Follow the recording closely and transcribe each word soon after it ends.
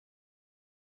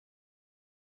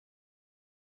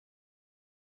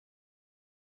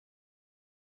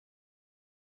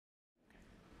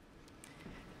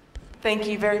Thank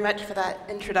you very much for that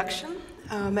introduction.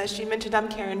 As you mentioned, I'm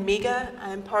Karen Miga.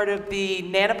 I'm part of the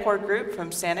Nanopore group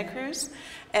from Santa Cruz,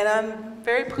 and I'm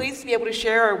very pleased to be able to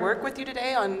share our work with you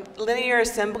today on linear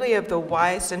assembly of the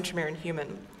Y centromere in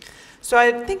human. So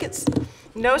I think it's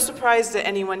no surprise to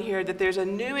anyone here that there's a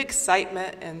new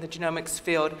excitement in the genomics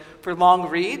field for long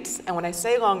reads, and when I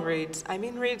say long reads, I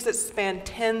mean reads that span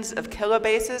tens of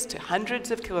kilobases to hundreds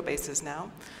of kilobases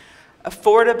now,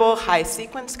 affordable high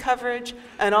sequence coverage,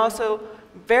 and also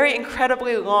very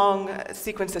incredibly long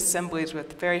sequence assemblies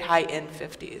with very high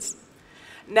N50s.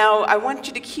 Now, I want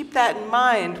you to keep that in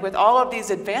mind. With all of these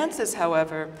advances,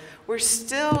 however, we're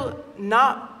still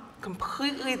not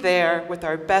completely there with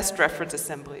our best reference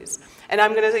assemblies. And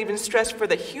I'm going to even stress for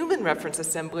the human reference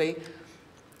assembly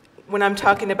when I'm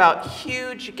talking about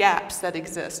huge gaps that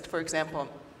exist. For example,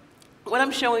 what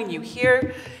I'm showing you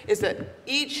here is that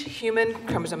each human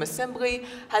chromosome assembly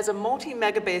has a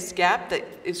multi-megabase gap that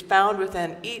is found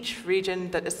within each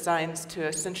region that assigns to a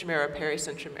centromere or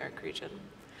pericentromeric region.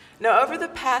 Now, over the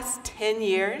past 10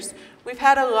 years, we've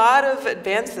had a lot of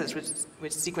advances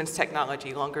with sequence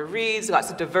technology, longer reads,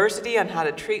 lots of diversity on how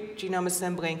to treat genome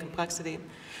assembly and complexity.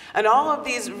 And all of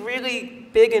these really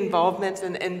big involvements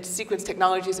and sequence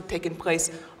technologies have taken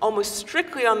place almost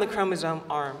strictly on the chromosome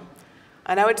arm.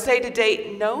 And I would say to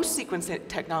date, no sequence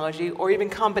technology or even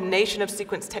combination of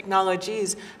sequence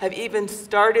technologies have even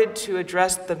started to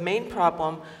address the main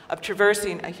problem of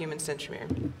traversing a human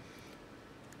centromere.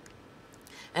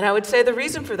 And I would say the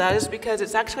reason for that is because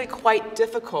it's actually quite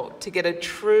difficult to get a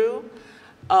true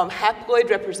haploid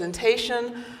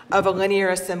representation of a linear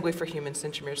assembly for human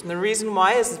centromeres. And the reason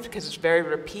why is because it's very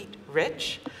repeat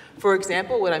rich. For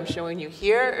example, what I'm showing you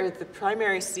here are the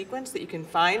primary sequence that you can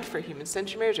find for human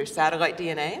centromeres or satellite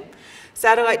DNA.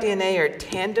 Satellite DNA are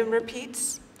tandem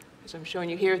repeats. So I'm showing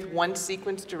you here with one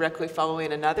sequence directly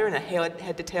following another in a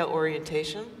head-to-tail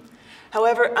orientation.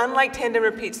 However, unlike tandem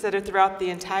repeats that are throughout the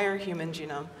entire human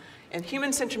genome, in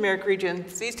human centromeric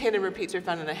regions, these tandem repeats are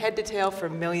found in a head-to-tail for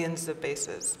millions of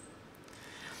bases.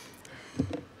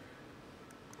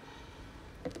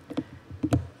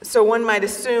 So one might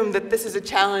assume that this is a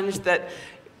challenge that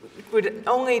would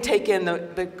only take in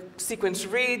the sequence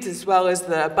reads as well as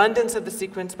the abundance of the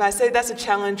sequence, but I say that's a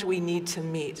challenge we need to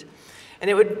meet.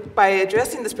 And by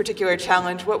addressing this particular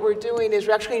challenge, what we're doing is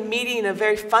we're actually meeting a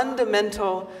very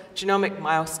fundamental genomic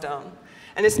milestone.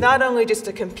 And it's not only just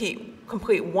to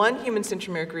complete one human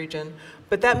centromeric region,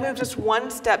 but that moves us one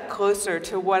step closer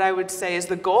to what I would say is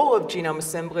the goal of genome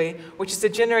assembly, which is to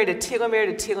generate a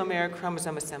telomere-to-telomere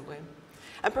chromosome assembly.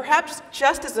 And perhaps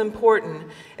just as important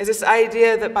is this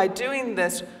idea that by doing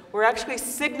this, we're actually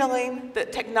signaling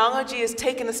that technology has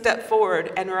taken a step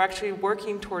forward and we're actually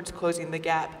working towards closing the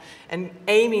gap and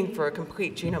aiming for a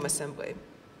complete genome assembly.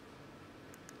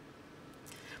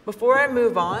 Before I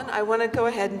move on, I want to go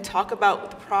ahead and talk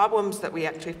about the problems that we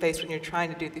actually face when you're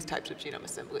trying to do these types of genome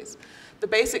assemblies. The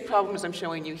basic problems I'm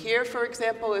showing you here, for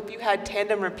example, if you had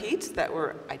tandem repeats that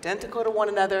were identical to one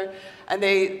another and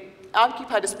they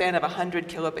occupied a span of 100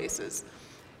 kilobases,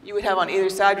 you would have on either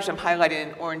side, which I'm highlighting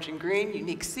in orange and green,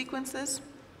 unique sequences.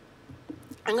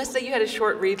 And let's say you had a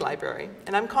short read library,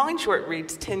 and I'm calling short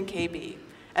reads 10 KB.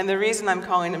 And the reason I'm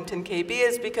calling them 10 KB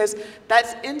is because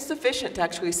that's insufficient to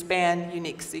actually span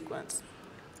unique sequence.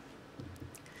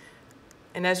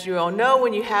 And as you all know,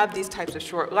 when you have these types of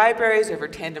short libraries over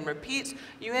tandem repeats,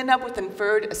 you end up with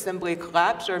inferred assembly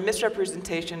collapse or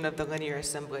misrepresentation of the linear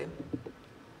assembly.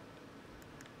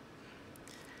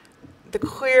 The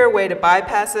clear way to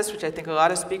bypass this, which I think a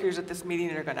lot of speakers at this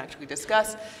meeting are going to actually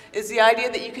discuss, is the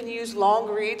idea that you can use long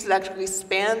reads that actually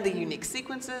span the unique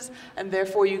sequences, and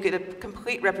therefore you get a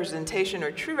complete representation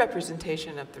or true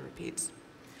representation of the repeats.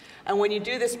 And when you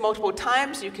do this multiple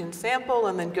times, you can sample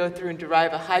and then go through and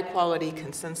derive a high-quality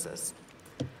consensus.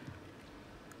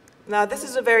 Now, this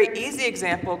is a very easy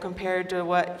example compared to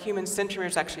what human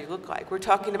centromeres actually look like. We're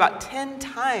talking about 10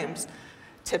 times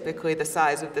typically the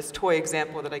size of this toy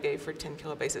example that I gave for 10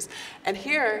 kilobases. And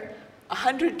here,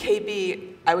 100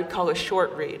 KB I would call a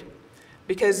short read,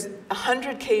 because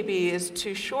 100 KB is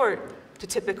too short to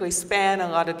typically span a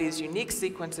lot of these unique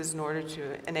sequences in order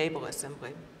to enable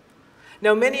assembly.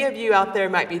 Now, many of you out there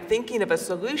might be thinking of a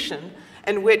solution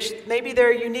in which maybe there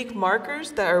are unique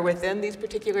markers that are within these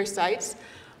particular sites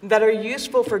that are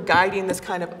useful for guiding this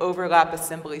kind of overlap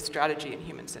assembly strategy in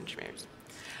human centromeres.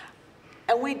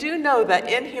 And we do know that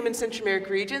in human centromeric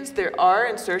regions, there are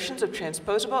insertions of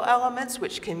transposable elements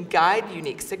which can guide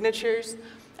unique signatures,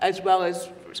 as well as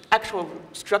actual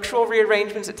structural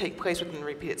rearrangements that take place within the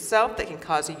repeat itself that can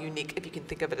cause a unique, if you can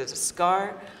think of it as a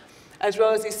scar, as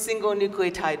well as these single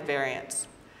nucleotide variants.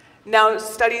 Now,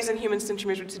 studies in human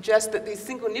centromeres would suggest that these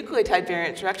single nucleotide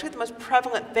variants are actually the most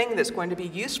prevalent thing that's going to be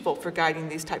useful for guiding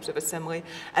these types of assembly,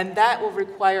 and that will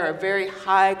require a very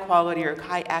high quality or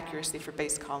high accuracy for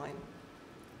base calling.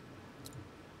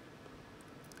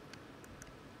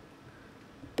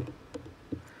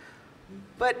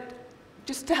 But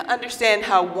just to understand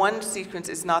how one sequence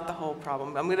is not the whole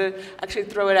problem, I'm going to actually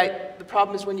throw it out. The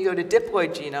problem is when you go to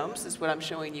diploid genomes, is what I'm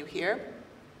showing you here.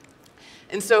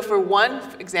 And so for one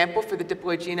example, for the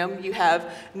diploid genome, you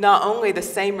have not only the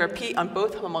same repeat on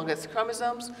both homologous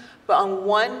chromosomes, but on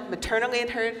one maternally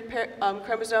inherited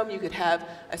chromosome, you could have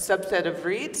a subset of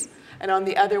reads, and on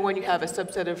the other one, you have a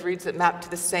subset of reads that map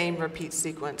to the same repeat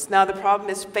sequence. Now, the problem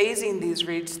is phasing these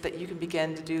reads so that you can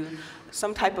begin to do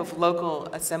some type of local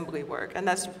assembly work, and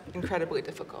that's incredibly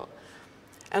difficult.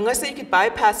 Unless you could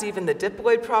bypass even the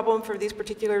diploid problem for these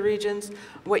particular regions,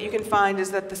 what you can find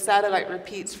is that the satellite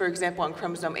repeats, for example, on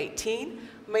chromosome 18,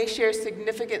 may share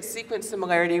significant sequence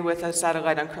similarity with a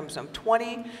satellite on chromosome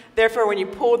 20. Therefore, when you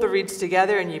pull the reads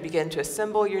together and you begin to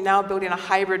assemble, you're now building a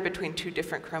hybrid between two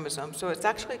different chromosomes. So it's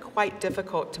actually quite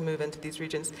difficult to move into these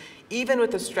regions, even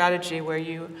with a strategy where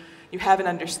you have an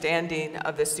understanding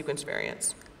of this sequence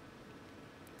variance.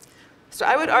 So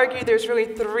I would argue there's really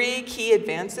three key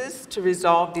advances to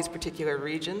resolve these particular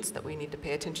regions that we need to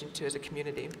pay attention to as a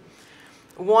community.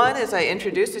 One, as I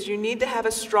introduced, is you need to have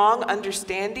a strong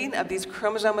understanding of these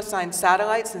chromosome-assigned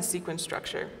satellites and sequence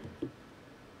structure.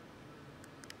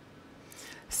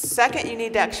 Second, you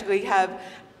need to actually have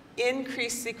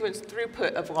increased sequence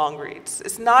throughput of long reads.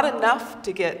 It's not enough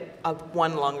to get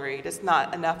one long read. It's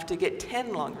not enough to get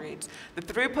 10 long reads. The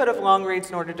throughput of long reads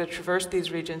in order to traverse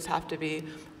these regions have to be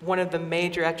one of the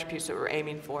major attributes that we're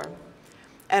aiming for.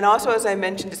 And also, as I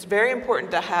mentioned, it's very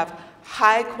important to have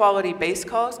high quality base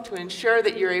calls to ensure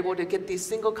that you're able to get these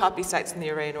single copy sites in the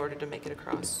array in order to make it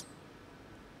across.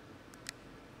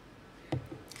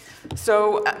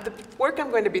 So the work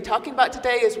I'm going to be talking about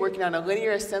today is working on a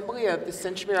linear assembly of the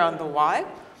centromere on the Y.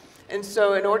 And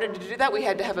so in order to do that, we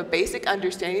had to have a basic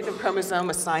understanding of chromosome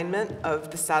assignment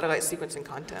of the satellite sequencing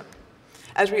content.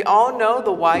 As we all know,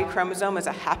 the Y chromosome is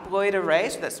a haploid array,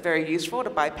 so that's very useful to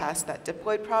bypass that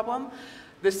diploid problem.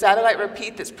 The satellite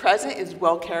repeat that's present is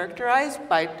well characterized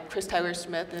by Chris Tyler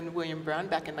Smith and William Brown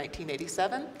back in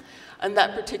 1987. And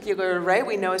that particular array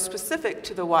we know is specific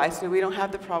to the Y, so we don't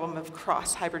have the problem of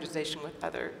cross-hybridization with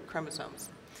other chromosomes.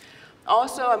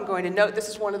 Also, I'm going to note this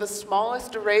is one of the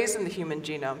smallest arrays in the human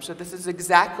genome, so this is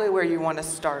exactly where you want to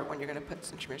start when you're going to put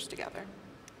centromeres together.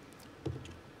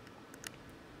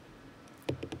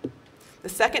 The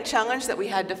second challenge that we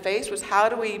had to face was how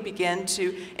do we begin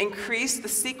to increase the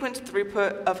sequence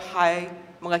throughput of high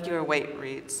molecular weight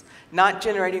reads, not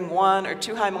generating 1 or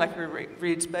 2 high molecular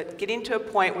reads, but getting to a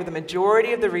point where the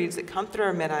majority of the reads that come through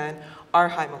our MinION are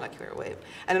high molecular weight.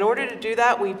 And in order to do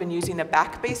that, we've been using a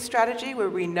back-based strategy where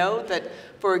we know that,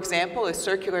 for example, a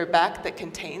circular back that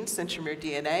contains centromere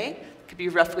DNA could be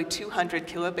roughly 200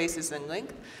 kilobases in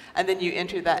length, and then you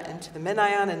enter that into the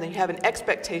MinION, and then you have an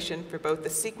expectation for both the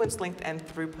sequence length and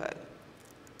throughput.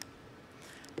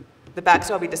 The backs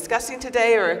I'll be discussing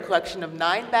today are a collection of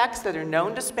 9 backs that are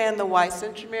known to span the Y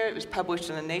centromere. It was published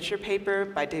in a Nature paper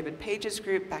by David Page's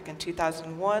group back in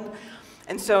 2001.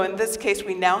 And so in this case,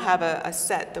 we now have a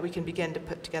set that we can begin to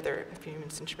put together a human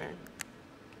centromere.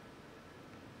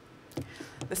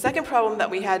 The second problem that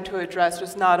we had to address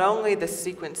was not only the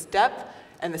sequence depth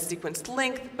and the sequence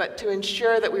length, but to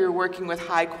ensure that we were working with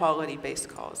high quality base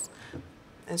calls.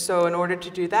 And so in order to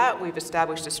do that, we've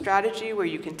established a strategy where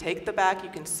you can take the back, you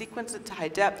can sequence it to high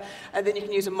depth, and then you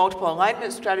can use a multiple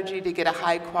alignment strategy to get a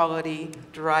high quality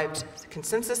derived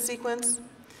consensus sequence.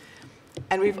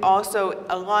 And we've also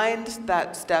aligned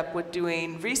that step with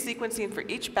doing resequencing for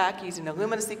each back using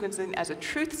Illumina sequencing as a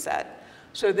truth set.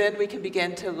 So then we can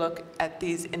begin to look at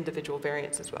these individual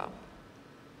variants as well.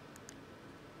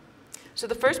 So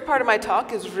the first part of my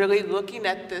talk is really looking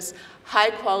at this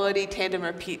high-quality tandem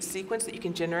repeat sequence that you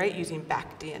can generate using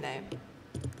back DNA.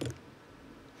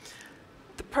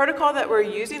 The protocol that we're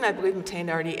using, I believe Matane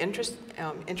already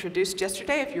introduced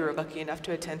yesterday, if you were lucky enough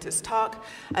to attend his talk,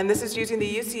 and this is using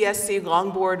the UCSC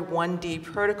Longboard 1D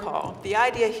protocol. The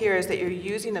idea here is that you're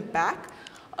using a back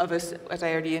of, as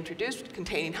I already introduced,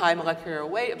 containing high molecular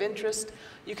weight of interest.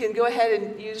 You can go ahead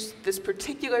and use this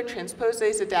particular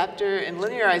transposase adapter and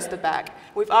linearize the back.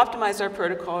 We've optimized our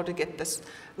protocol to get this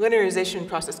linearization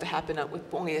process to happen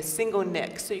with only a single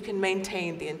nick, so you can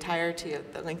maintain the entirety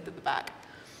of the length of the back.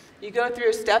 You go through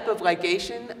a step of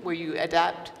ligation where you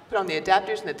put on the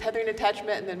adapters and the tethering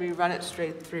attachment, and then we run it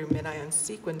straight through MinION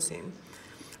sequencing.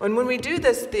 And when we do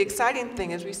this, the exciting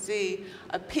thing is we see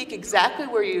a peak exactly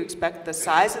where you expect the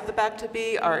size of the back to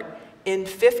be, are in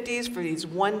 50s for these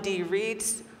 1D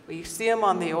reads. We see them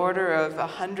on the order of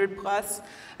 100 plus,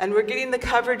 and we're getting the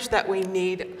coverage that we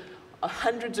need,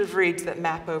 hundreds of reads that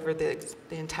map over the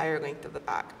entire length of the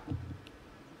back.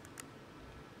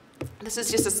 This is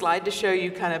just a slide to show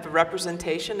you kind of a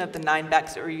representation of the 9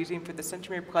 backs that we're using for the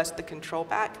Centromere plus the control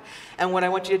back. And what I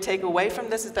want you to take away from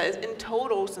this is that in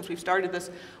total, since we've started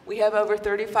this, we have over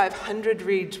 3,500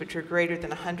 reads which are greater than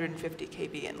 150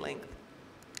 kb in length.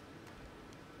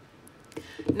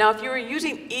 Now, if you were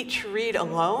using each read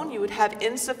alone, you would have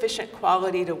insufficient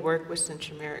quality to work with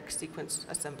centromeric sequence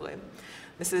assembly.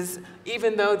 This is,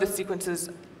 even though the sequences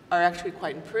are actually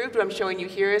quite improved, what I'm showing you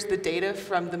here is the data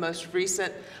from the most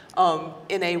recent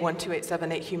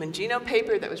NA12878 human genome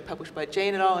paper that was published by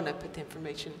Jane et al., and I put the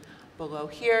information below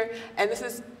here. And this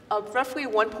is roughly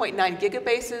 1.9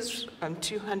 gigabases from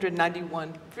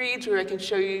 291 reads, where I can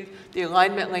show you the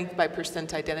alignment length by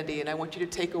percent identity. And I want you to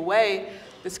take away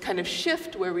this kind of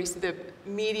shift where we see the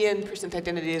median percent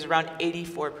identity is around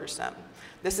 84%.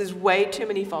 This is way too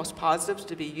many false positives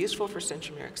to be useful for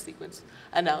centromeric sequence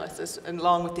analysis,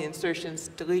 along with the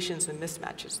insertions, deletions, and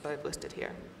mismatches that I've listed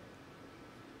here.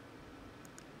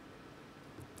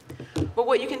 But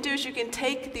what you can do is you can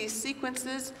take these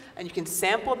sequences and you can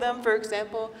sample them, for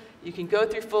example. You can go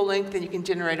through full length and you can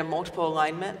generate a multiple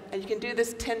alignment. And you can do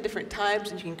this 10 different times,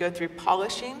 and you can go through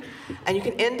polishing. And you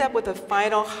can end up with a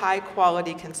final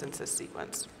high-quality consensus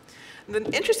sequence. And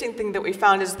the interesting thing that we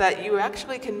found is that you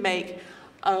actually can make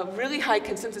a really high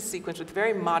consensus sequence with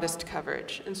very modest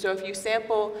coverage. And so if you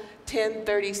sample 10,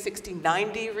 30, 60,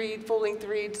 90 read, full-length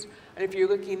reads, and if you're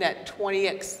looking at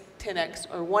 20x, 10x,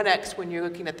 or 1x when you're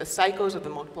looking at the cycles of the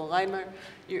multiple alignment,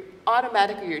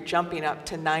 you're jumping up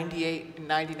to 98 and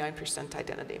 99%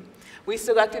 identity. We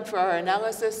selected for our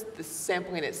analysis the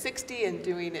sampling at 60 and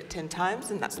doing it 10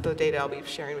 times, and that's the data I'll be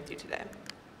sharing with you today.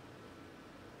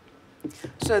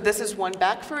 So this is one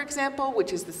back, for example,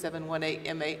 which is the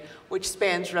 718M8, which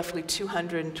spans roughly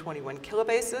 221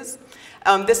 kilobases.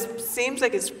 This seems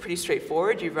like it's pretty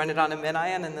straightforward. You run it on a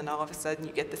MinION, and then all of a sudden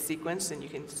you get the sequence, and you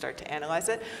can start to analyze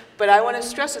it. But I want to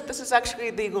stress that this is actually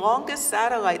the longest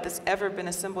satellite that's ever been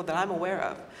assembled that I'm aware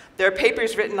of. There are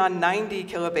papers written on 90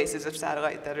 kilobases of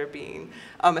satellite that are being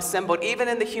assembled. Even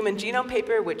in the human genome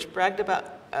paper, which bragged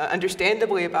about,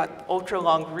 understandably, about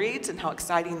ultra-long reads and how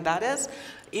exciting that is,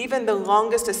 even the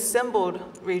longest assembled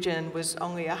region was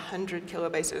only 100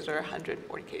 kilobases or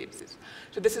 140 kbases.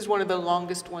 So this is one of the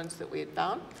longest ones that we had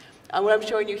found. What I'm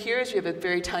showing you here is you have a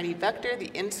very tiny vector.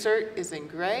 The insert is in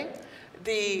gray.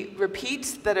 The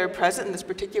repeats that are present in this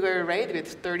particular array,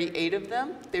 there's 38 of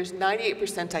them. There's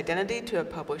 98% identity to a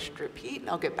published repeat, and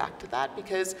I'll get back to that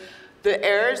because the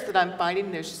errors that I'm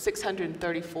finding, there's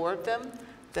 634 of them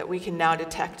that we can now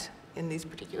detect in these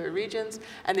particular regions,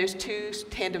 and there's 2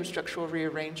 tandem structural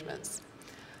rearrangements.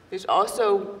 There's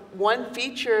also one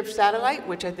feature of satellite,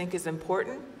 which I think is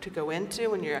important to go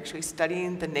into when you're actually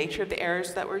studying the nature of the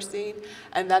errors that we're seeing,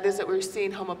 and that is that we're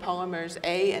seeing homopolymers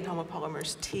A and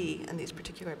homopolymers T in these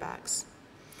particular backs.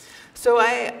 So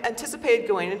I anticipated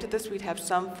going into this, we'd have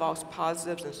some false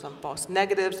positives and some false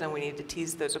negatives, and we need to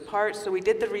tease those apart. So we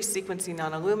did the resequencing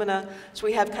on Illumina, so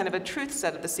we have kind of a truth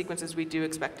set of the sequences we do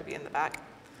expect to be in the back.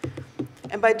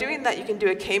 And by doing that, you can do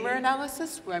a k-mer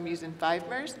analysis, where I'm using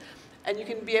 5-mers, and you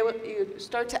can be able to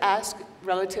start to ask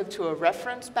relative to a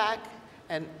reference back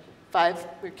and 5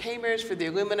 k-mers for the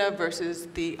Illumina versus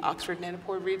the Oxford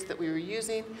Nanopore reads that we were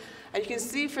using. And you can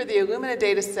see for the Illumina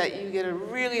data set, you get a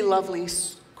really lovely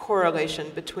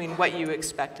correlation between what you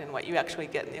expect and what you actually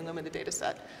get in the Illumina data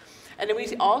set. And then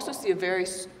we also see a very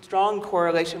strong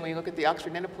correlation when you look at the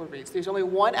Oxford Nanopore reads. There's only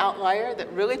one outlier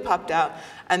that really popped out,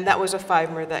 and that was a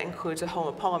 5-mer that includes a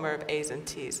homopolymer of A's and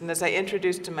T's. And as I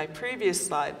introduced in my previous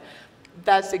slide,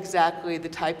 that's exactly the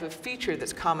type of feature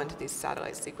that's common to these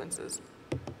satellite sequences.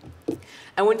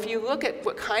 And if you look at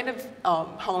what kind of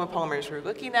homopolymers we're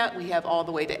looking at, we have all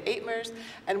the way to 8-mers,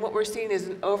 and what we're seeing is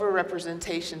an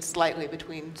overrepresentation slightly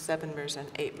between 7-mers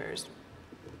and 8-mers.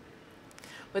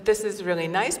 But this is really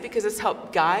nice because it's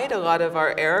helped guide a lot of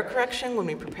our error correction when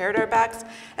we prepared our backs.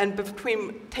 And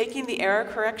between taking the error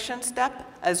correction step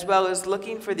as well as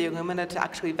looking for the Illumina to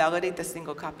actually validate the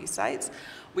single copy sites,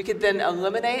 we could then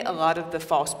eliminate a lot of the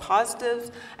false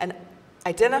positives and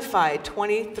identify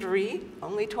 23,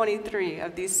 only 23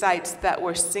 of these sites that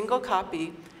were single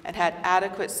copy and had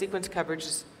adequate sequence coverage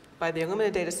by the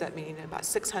Illumina data set, meaning about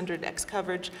 600x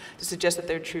coverage to suggest that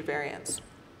they're true variants.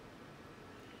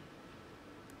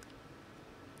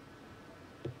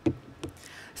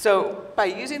 So by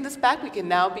using this back, we can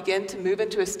now begin to move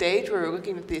into a stage where we're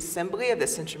looking at the assembly of the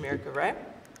centromeric array.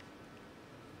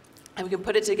 And we can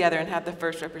put it together and have the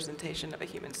first representation of a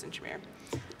human centromere.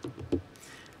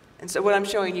 And so what I'm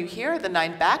showing you here are the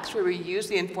 9 backs where we use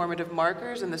the informative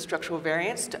markers and the structural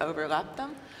variants to overlap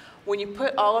them. When you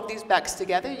put all of these backs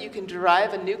together, you can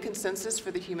derive a new consensus for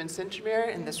the human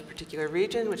centromere in this particular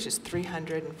region, which is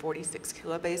 346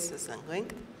 kilobases in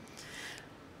length.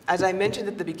 As I mentioned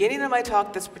at the beginning of my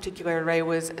talk, this particular array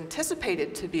was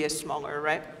anticipated to be a smaller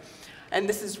array. And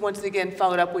this is once again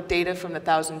followed up with data from the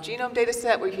 1,000 genome data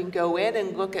set where you can go in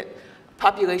and look at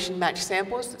population matched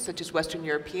samples, such as Western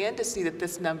European, to see that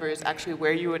this number is actually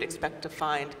where you would expect to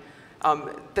find.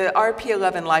 The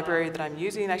RP11 library that I'm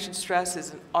using, I should stress,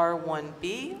 is an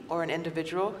R1b, or an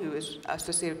individual who is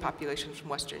associated with populations from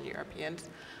Western Europeans.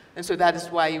 And so that is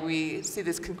why we see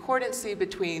this concordancy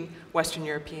between Western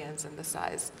Europeans and the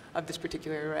size of this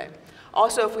particular array.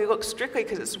 Also, if we look strictly,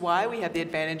 because it's Y, we have the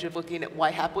advantage of looking at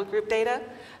Y haplogroup data.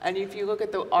 And if you look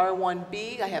at the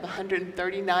R1b, I have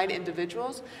 139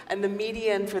 individuals, and the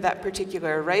median for that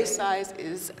particular array size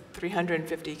is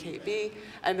 350 kb,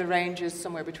 and the range is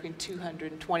somewhere between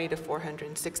 220 to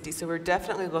 460. So we're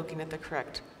definitely looking at the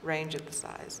correct range of the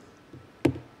size.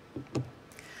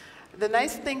 The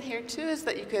nice thing here, too, is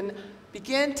that you can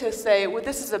begin to say, well,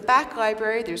 this is a back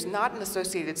library. There's not an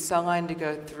associated cell line to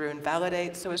go through and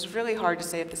validate, so it's really hard to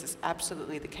say if this is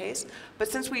absolutely the case. But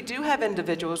since we do have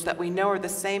individuals that we know are the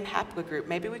same haplogroup,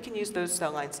 maybe we can use those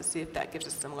cell lines to see if that gives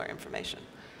us similar information.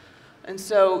 And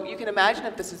so you can imagine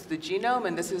if this is the genome,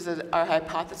 and this is our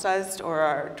hypothesized or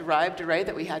our derived array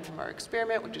that we had from our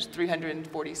experiment, which is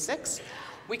 346.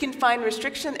 We can find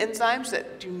restriction enzymes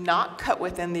that do not cut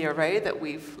within the array that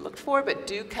we've looked for, but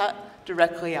do cut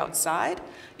directly outside.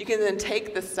 You can then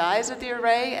take the size of the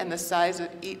array and the size of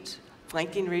each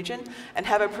flanking region and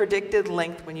have a predicted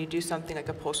length when you do something like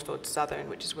a pulse-field southern,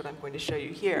 which is what I'm going to show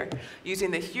you here,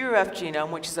 using the HuRef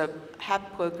genome, which is a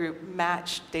haplogroup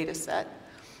matched data set,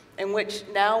 in which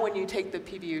now when you take the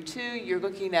PVU2, you're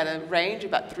looking at a range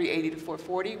about 380 to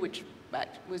 440, which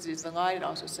is the line, and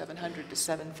also 700 to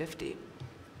 750.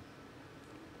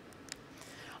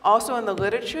 Also in the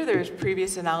literature, there's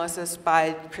previous analysis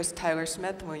by Chris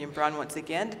Tyler-Smith and William Braun once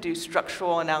again to do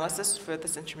structural analysis for the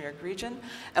centromeric region.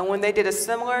 And when they did a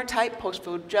similar type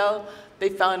post-field gel, they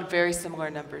found very similar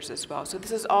numbers as well. So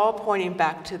this is all pointing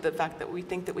back to the fact that we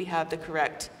think that we have the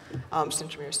correct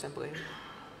centromere assembly.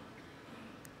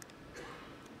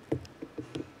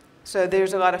 So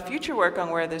there's a lot of future work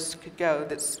on where this could go.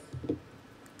 That's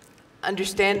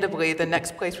understandably, the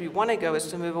next place we want to go is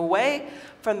to move away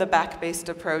from the back-based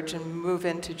approach and move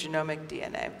into genomic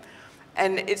DNA.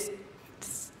 And it's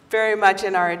very much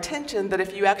in our attention that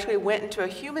if you actually went into a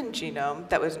human genome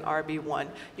that was an RB1,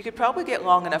 you could probably get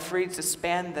long enough reads to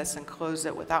span this and close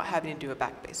it without having to do a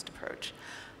back-based approach,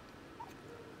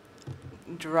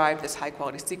 derive this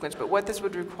high-quality sequence. But what this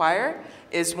would require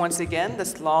is, once again,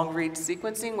 this long read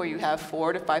sequencing where you have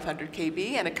 400 to 500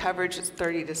 kb and a coverage that's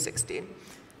 30 to 60.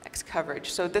 Coverage.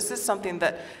 So this is something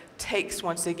that takes,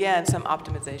 once again, some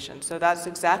optimization. So that's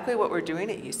exactly what we're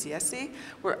doing at UCSC.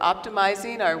 We're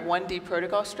optimizing our 1D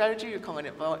protocol strategy, we're calling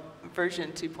it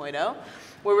version 2.0,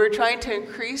 where we're trying to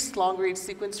increase long-read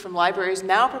sequence from libraries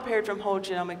now prepared from whole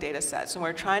genomic data sets. And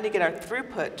we're trying to get our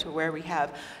throughput to where we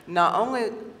have not only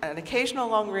an occasional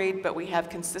long-read, but we have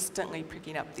consistently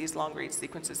picking up these long-read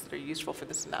sequences that are useful for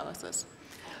this analysis.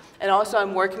 And also,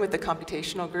 I'm working with the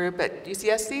computational group at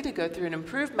UCSC to go through and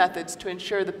improve methods to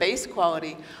ensure the base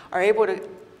quality are able to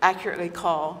accurately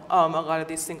call a lot of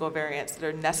these single variants that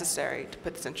are necessary to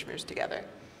put the centromeres together.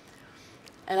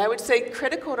 And I would say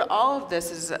critical to all of this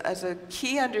is as a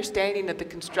key understanding of the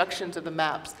constructions of the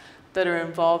maps that are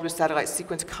involved with satellite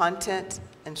sequence content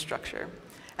and structure.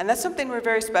 And that's something we're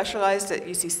very specialized at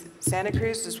UC Santa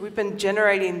Cruz, is we've been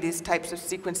generating these types of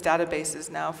sequence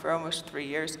databases now for almost 3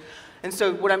 years. And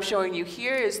so what I'm showing you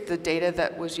here is the data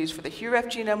that was used for the HuRef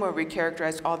genome, where we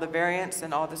characterized all the variants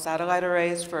and all the satellite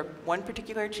arrays for one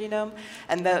particular genome,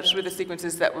 and those were the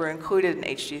sequences that were included in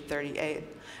HG38.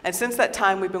 And since that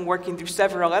time, we've been working through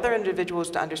several other individuals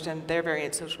to understand their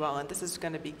variants as well, and this is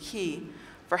going to be key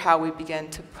for how we begin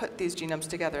to put these genomes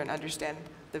together and understand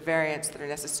the variants that are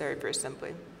necessary for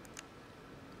assembly.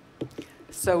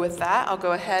 So with that, I'll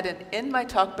go ahead and end my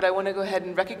talk, but I want to go ahead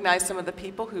and recognize some of the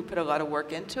people who put a lot of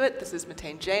work into it. This is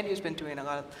Matane Jain, who's been doing a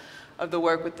lot of the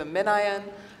work with the MinION.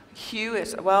 Hugh,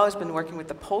 as well, has been working with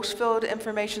the pulse field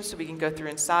information so we can go through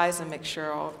and size and make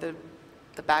sure all of the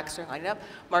backs are lining up.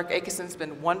 Mark Akeson's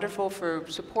been wonderful for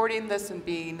supporting this and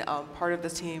being part of the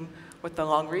team with the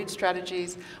long read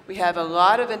strategies. We have a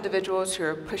lot of individuals who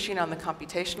are pushing on the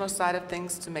computational side of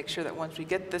things to make sure that once we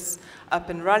get this up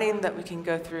and running, that we can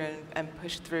go through and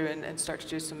push through and start to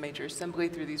do some major assembly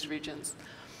through these regions.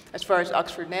 As far as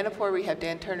Oxford Nanopore, we have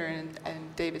Dan Turner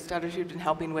and David Stoddard who've been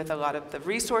helping with a lot of the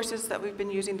resources that we've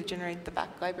been using to generate the back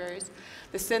libraries.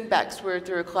 The SynBacks were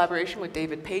through a collaboration with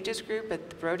David Page's group at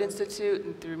the Broad Institute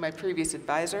and through my previous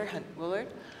advisor, Hunt Willard.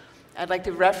 I'd like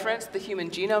to reference the human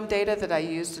genome data that I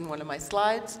used in one of my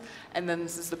slides, and then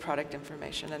this is the product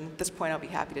information. And at this point, I'll be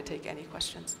happy to take any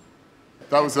questions.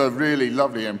 That was a really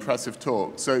lovely, impressive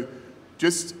talk. So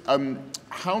just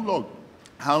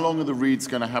how long are the reads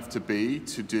going to have to be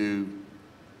to do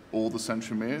all the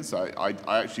centromeres?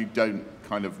 I actually don't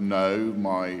kind of know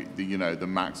the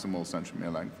maximal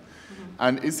centromere length. Mm-hmm.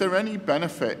 And is there any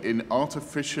benefit in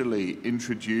artificially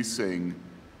introducing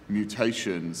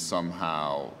mutations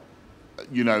somehow,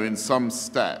 in some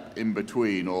step in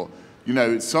between? Or,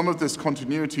 some of this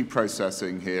continuity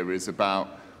processing here is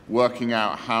about working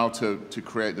out how to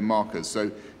create the markers.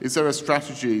 So is there a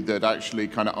strategy that actually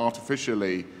kind of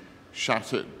artificially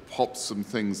pops some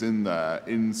things in there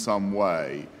in some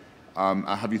way?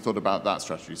 Have you thought about that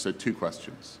strategy? So 2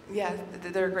 questions. Yeah,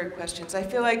 they're great questions. I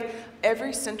feel like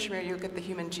every centromere you look at the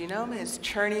human genome is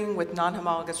churning with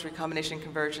non-homologous recombination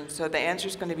conversion, so the answer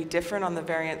is going to be different on the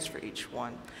variants for each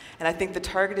one. And I think the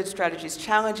targeted strategy is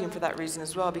challenging for that reason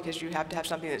as well, because you have to have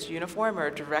something that's uniform or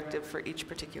a directive for each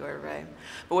particular array.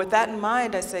 But with that in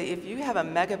mind, I say if you have a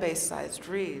megabase-sized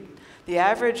read, the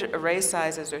average array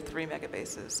sizes are 3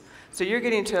 megabases. So you're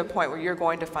getting to a point where you're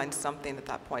going to find something at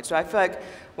that point. So I feel like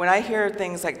when I hear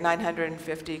things like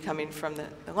 950 coming from the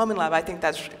Lohmann lab, I think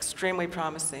that's extremely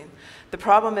promising. The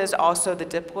problem is also the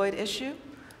diploid issue.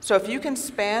 So if you can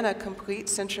span a complete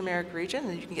centromeric region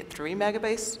and you can get 3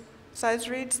 megabase size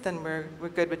reads, then we're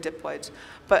good with diploids.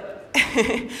 But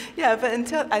yeah, but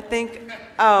until I think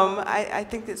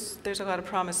there's a lot of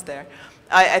promise there.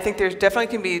 I think there definitely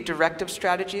can be directive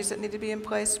strategies that need to be in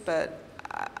place, but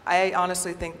I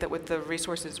honestly think that with the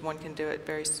resources, one can do it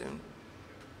very soon.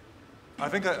 I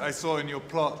think I saw in your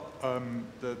plot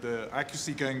the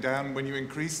accuracy going down when you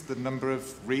increased the number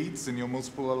of reads in your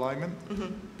multiple alignment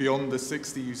beyond the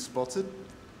 60 you spotted.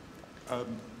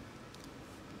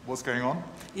 What's going on?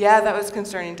 Yeah, that was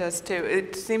concerning to us too.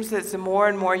 It seems that the more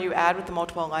and more you add with the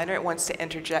multiple aligner, it wants to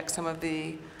interject some of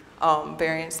the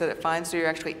variants that it finds, so you're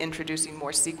actually introducing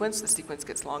more sequence. The sequence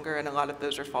gets longer, and a lot of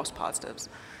those are false positives.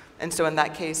 And so in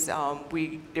that case,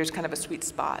 there's kind of a sweet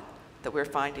spot that we're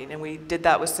finding. And we did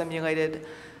that with simulated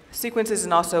sequences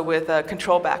and also with a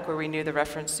control back where we knew the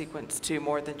reference sequence to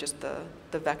more than just the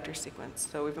vector sequence.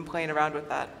 So we've been playing around with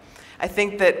that. I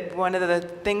think that one of the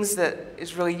things that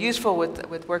is really useful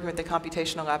with working with the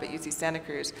computational lab at UC Santa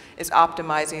Cruz is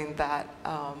optimizing that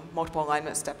multiple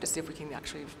alignment step to see if we can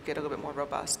actually get a little bit more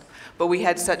robust. But we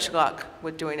had such luck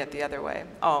with doing it the other way,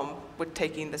 with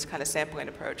taking this kind of sampling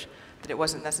approach, that it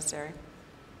wasn't necessary.